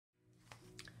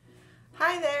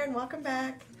Hi there and welcome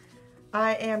back.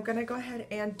 I am going to go ahead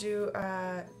and do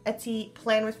Etsy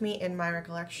Plan With Me in my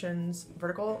Recollections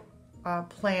vertical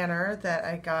planner that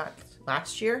I got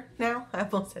last year now. I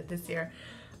almost said this year.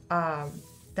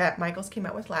 That Michaels came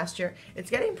out with last year.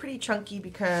 It's getting pretty chunky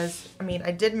because, I mean,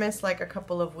 I did miss like a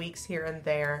couple of weeks here and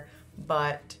there,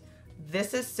 but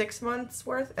this is 6 months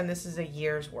worth and this is a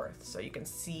year's worth. So you can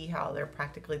see how they're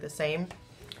practically the same.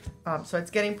 So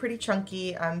it's getting pretty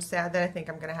chunky. I'm sad that I think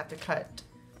I'm going to have to cut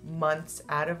months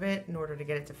out of it in order to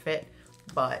get it to fit,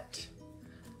 but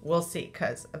we'll see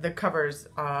because the cover's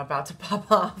about to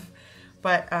pop off.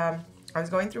 But I was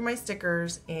going through my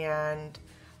stickers and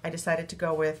I decided to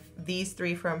go with these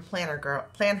three from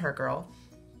PlanHERgirl.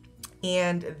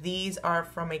 And these are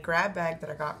from a grab bag that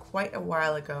I got quite a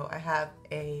while ago. I have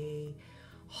a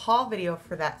haul video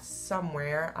for that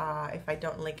somewhere. If I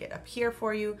don't link it up here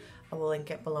for you, I will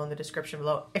link it below in the description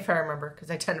below if I remember,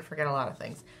 because I tend to forget a lot of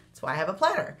things. That's why I have a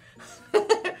planner.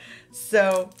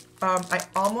 So I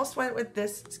almost went with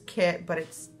this kit, but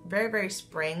it's very, very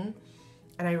spring.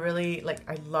 And I really,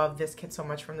 I love this kit so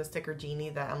much from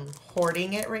TheStickerGenie that I'm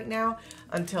hoarding it right now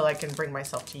until I can bring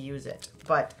myself to use it.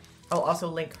 But I'll also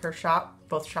link her shop,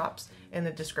 both shops, in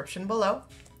the description below.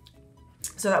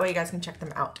 So that way you guys can check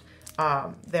them out.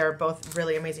 They're both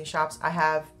really amazing shops. I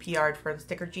have PR'd for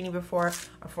TheStickerGenie before.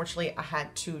 Unfortunately, I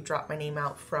had to drop my name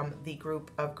out from the group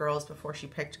of girls before she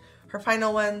picked her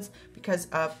final ones because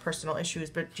of personal issues,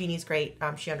 but Jeannie's great.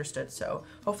 She understood, so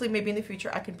hopefully maybe in the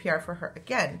future I can PR for her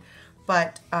again.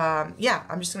 But yeah,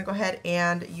 I'm just going to go ahead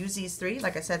and use these three.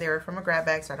 Like I said, they were from a grab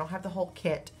bag, so I don't have the whole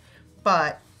kit,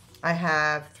 but I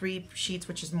have 3 sheets,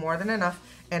 which is more than enough,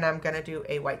 and I'm going to do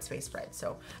a white space spread.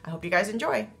 So I hope you guys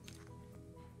enjoy.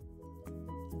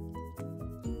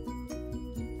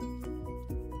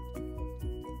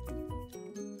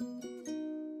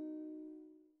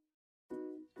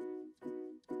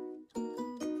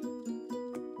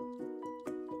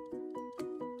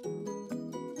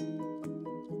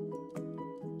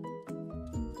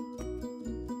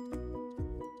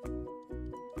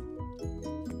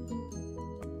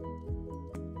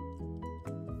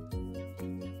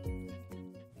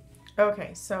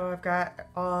 Okay, so I've got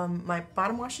my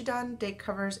bottom washi done, date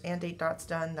covers and date dots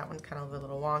done. That one's kind of a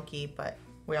little wonky, but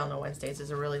we all know Wednesdays is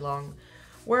a really long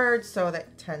word, so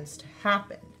that tends to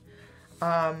happen.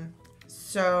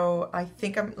 So I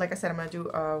think like I said, I'm going to do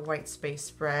a white space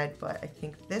spread, but I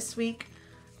think this week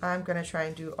I'm going to try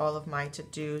and do all of my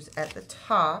to-dos at the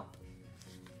top.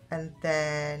 And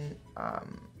then,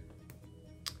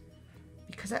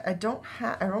 because I don't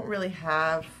really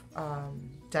have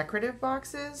decorative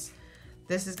boxes,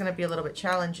 this is going to be a little bit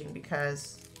challenging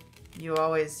because you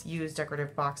always use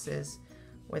decorative boxes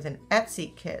with an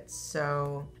Etsy kit.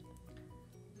 So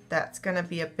that's going to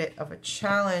be a bit of a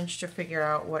challenge to figure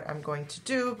out what I'm going to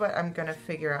do, but I'm going to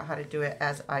figure out how to do it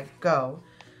as I go,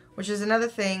 which is another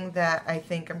thing that I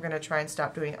think I'm going to try and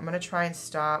stop doing. I'm going to try and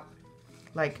stop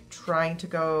trying to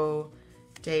go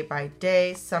day by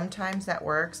day. Sometimes that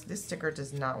works. This sticker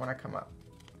does not want to come up.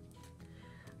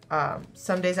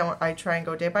 Some days I try and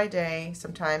go day by day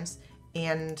sometimes,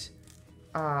 and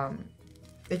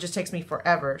it just takes me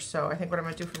forever. So I think what I'm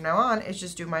going to do from now on is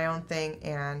just do my own thing,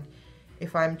 and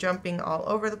if I'm jumping all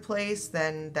over the place,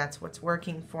 then that's what's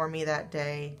working for me that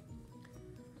day.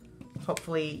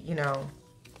 Hopefully, you know,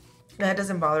 that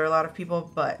doesn't bother a lot of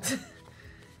people, but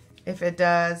if it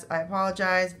does, I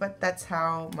apologize, but that's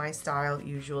how my style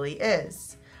usually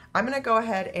is. I'm going to go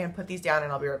ahead and put these down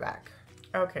and I'll be right back.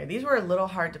 Okay, these were a little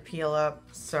hard to peel up,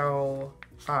 so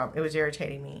it was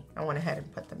irritating me. I went ahead and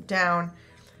put them down.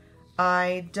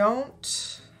 I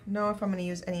don't know if I'm going to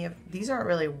use any of these. Aren't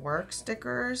really work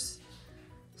stickers,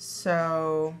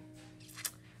 so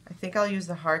I think I'll use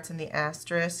the hearts and the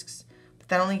asterisks, but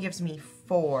that only gives me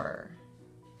 4.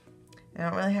 I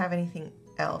don't really have anything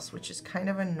else, which is kind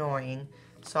of annoying,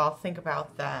 so I'll think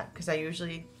about that because I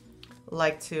usually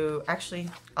like to, actually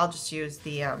I'll just use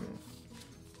the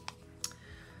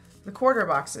quarter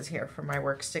boxes here for my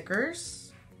work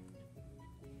stickers.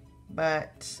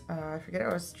 But I forget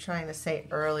what I was trying to say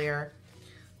earlier.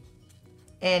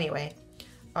 Anyway,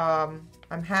 I'm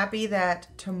happy that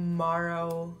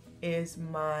tomorrow is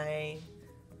my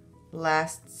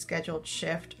last scheduled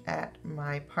shift at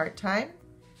my part-time,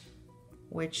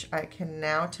 which I can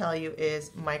now tell you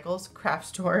is Michael's Craft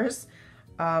Stores.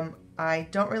 I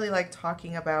don't really like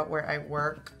talking about where I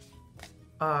work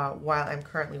while I'm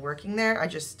currently working there.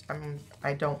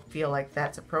 I don't feel like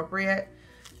that's appropriate.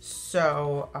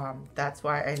 So that's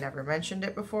why I never mentioned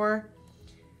it before.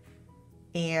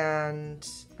 And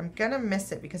I'm gonna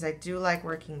miss it because I do like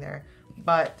working there.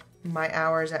 But my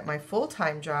hours at my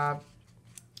full-time job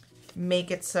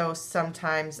make it so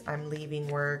sometimes I'm leaving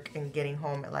work and getting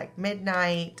home at like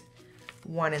midnight,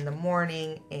 1 in the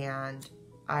morning, and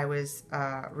I was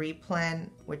replan,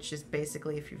 which is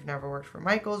basically, if you've never worked for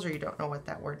Michaels or you don't know what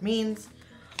that word means,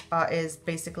 is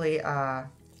basically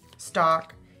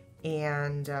stock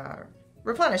and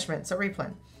replenishment, so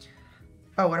replan.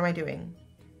 Oh, what am I doing?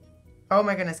 Oh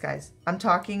my goodness, guys. I'm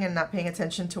talking and not paying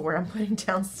attention to where I'm putting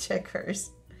down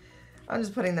stickers. I'm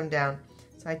just putting them down.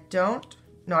 So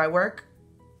I work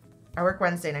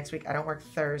Wednesday next week. I don't work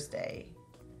Thursday.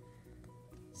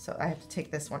 So I have to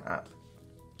take this one up.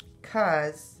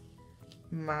 Because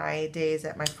my days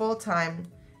at my full-time,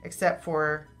 except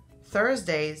for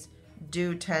Thursdays,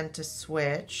 do tend to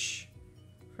switch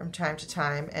from time to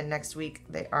time. And next week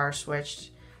they are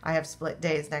switched. I have split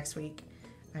days next week.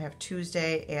 I have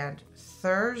Tuesday and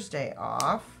Thursday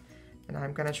off, and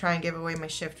I'm gonna try and give away my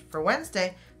shift for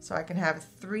Wednesday so I can have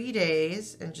 3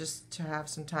 days and just to have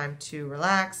some time to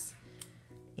relax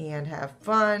and have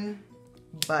fun.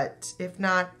 But if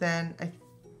not, then I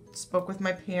spoke with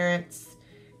my parents,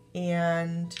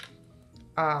 and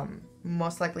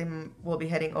most likely we'll be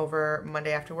heading over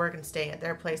Monday after work and staying at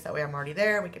their place. That way I'm already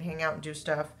there. We can hang out and do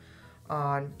stuff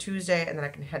on Tuesday, and then I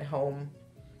can head home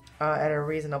at a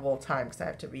reasonable time because I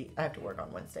have to work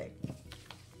on Wednesday.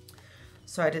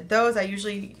 So I did those. I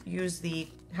usually use the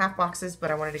half boxes,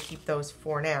 but I wanted to keep those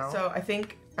for now. So I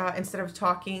think instead of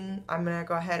talking, I'm gonna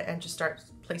go ahead and just start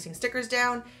placing stickers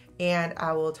down, and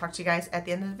I will talk to you guys at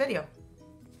the end of the video.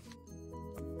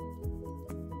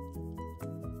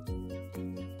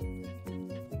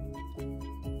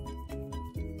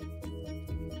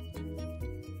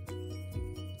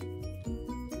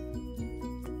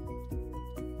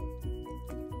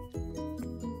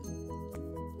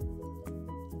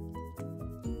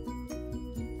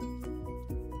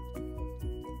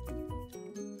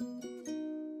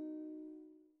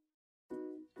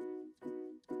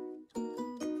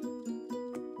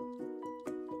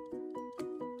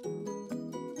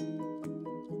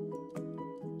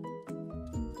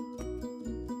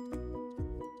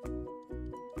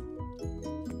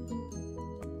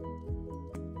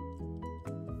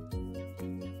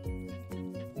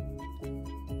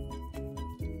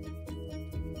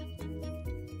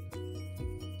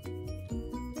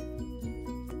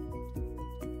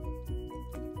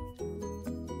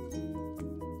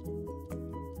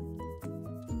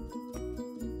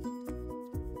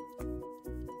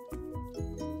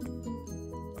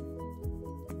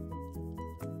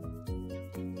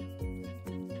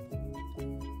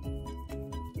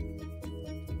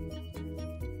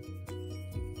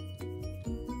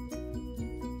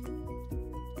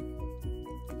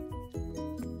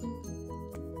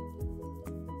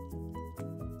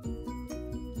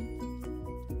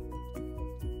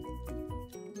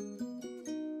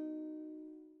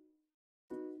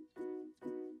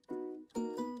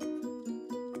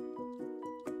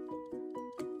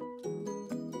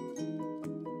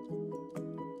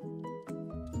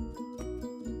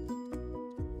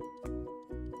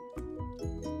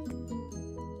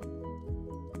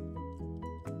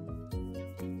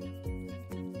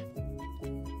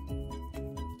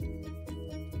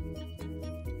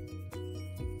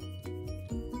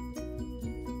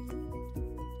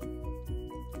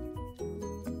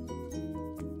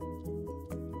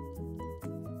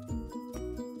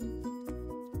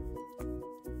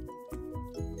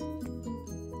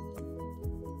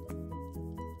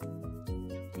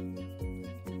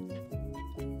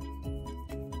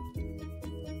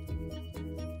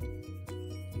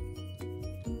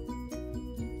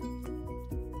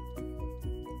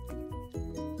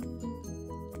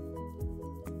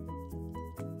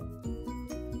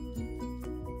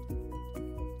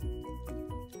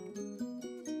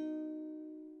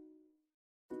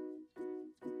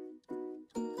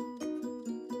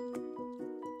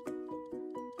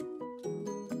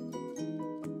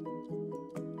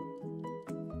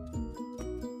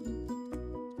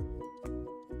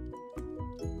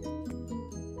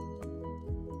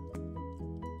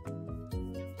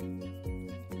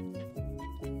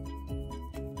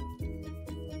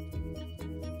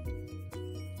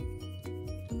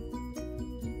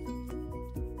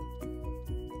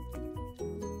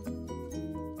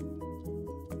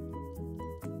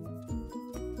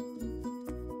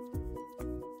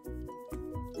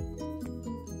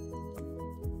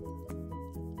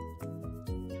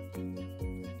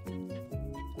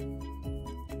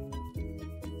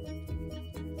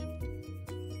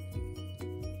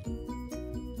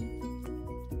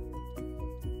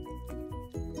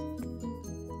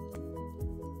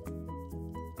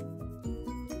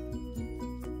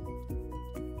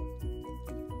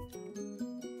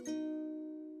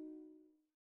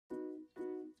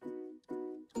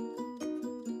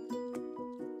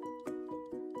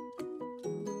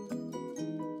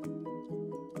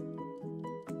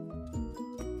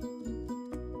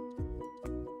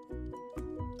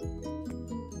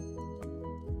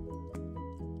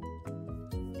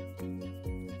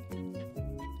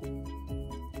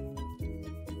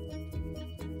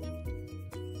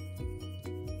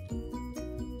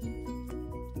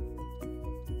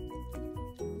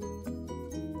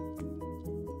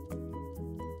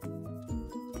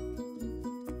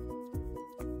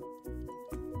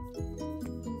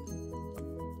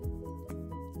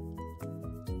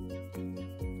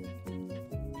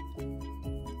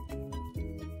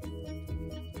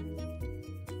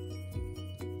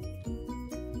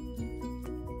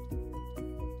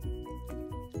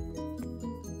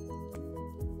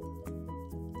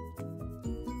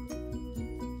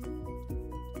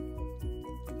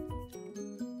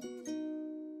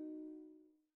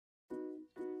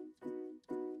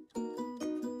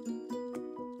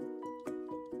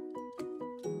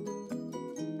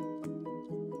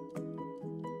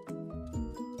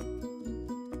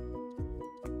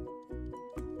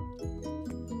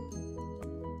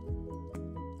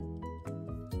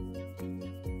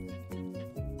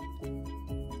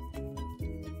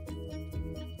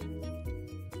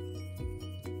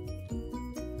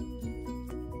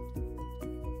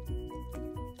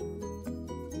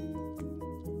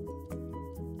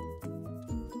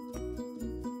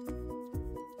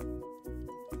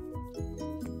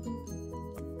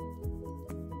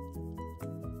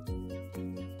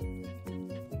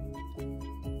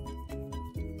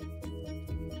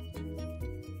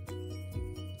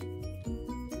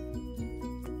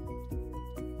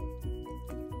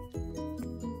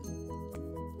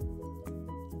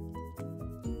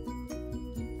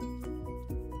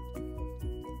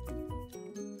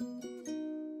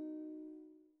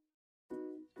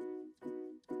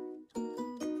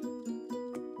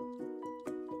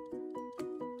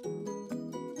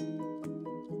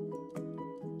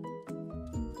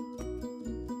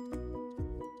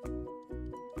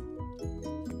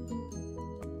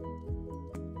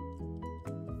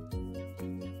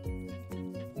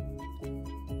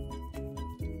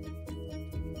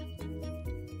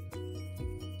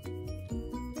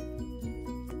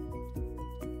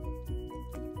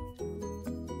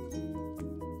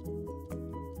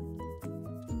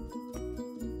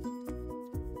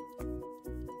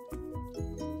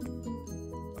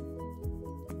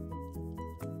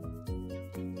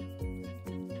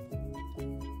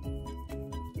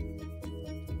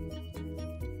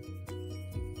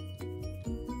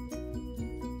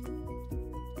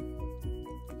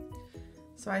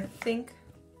 So I think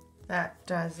that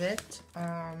does it.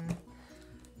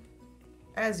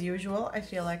 As usual, I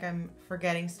feel like I'm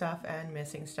forgetting stuff and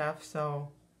missing stuff, so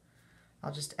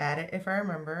I'll just add it if I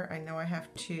remember. I know I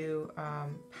have to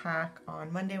pack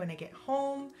on Monday when I get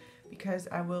home because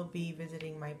I will be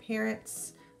visiting my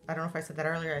parents. I don't know if I said that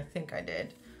earlier. I think I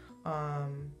did.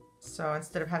 So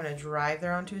instead of having to drive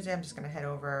there on Tuesday, I'm just going to head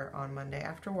over on Monday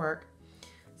after work.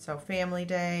 So family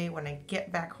day, when I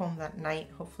get back home that night,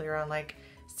 hopefully around like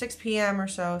 6 p.m. or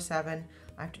so, 7,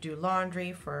 I have to do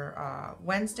laundry for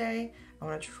Wednesday. I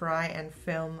want to try and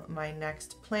film my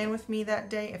next plan with me that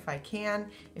day if I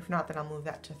can. If not, then I'll move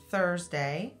that to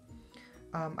Thursday.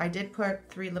 I did put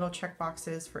 3 little check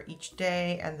boxes for each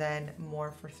day and then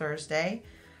more for Thursday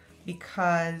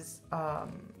because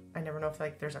I never know if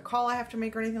like there's a call I have to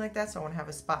make or anything like that, so I want to have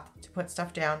a spot to put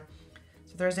stuff down.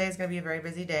 So Thursday is going to be a very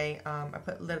busy day. I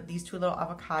put these 2 little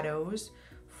avocados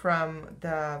from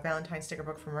the Valentine's sticker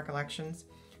book from Recollections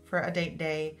for a date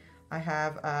day. I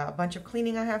have a bunch of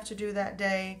cleaning I have to do that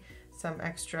day, some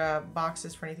extra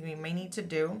boxes for anything we may need to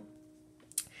do.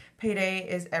 Payday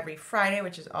is every Friday,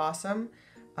 which is awesome.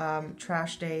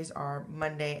 Trash days are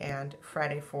Monday and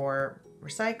Friday for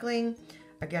recycling.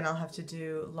 Again, I'll have to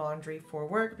do laundry for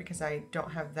work because I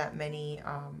don't have that many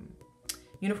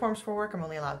uniforms for work. I'm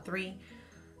only allowed 3.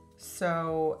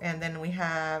 So, and then we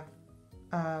have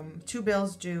 2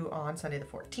 bills due on Sunday the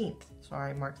 14th. So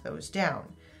I marked those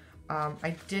down.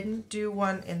 I didn't do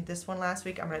one in this one last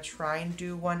week. I'm going to try and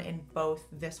do one in both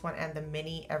this one and the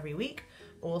mini every week.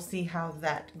 We'll see how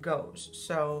that goes.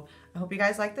 So I hope you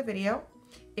guys like the video.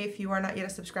 If you are not yet a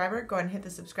subscriber, go ahead and hit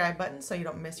the subscribe button so you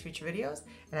don't miss future videos.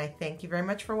 And I thank you very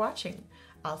much for watching.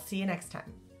 I'll see you next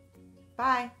time.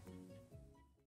 Bye.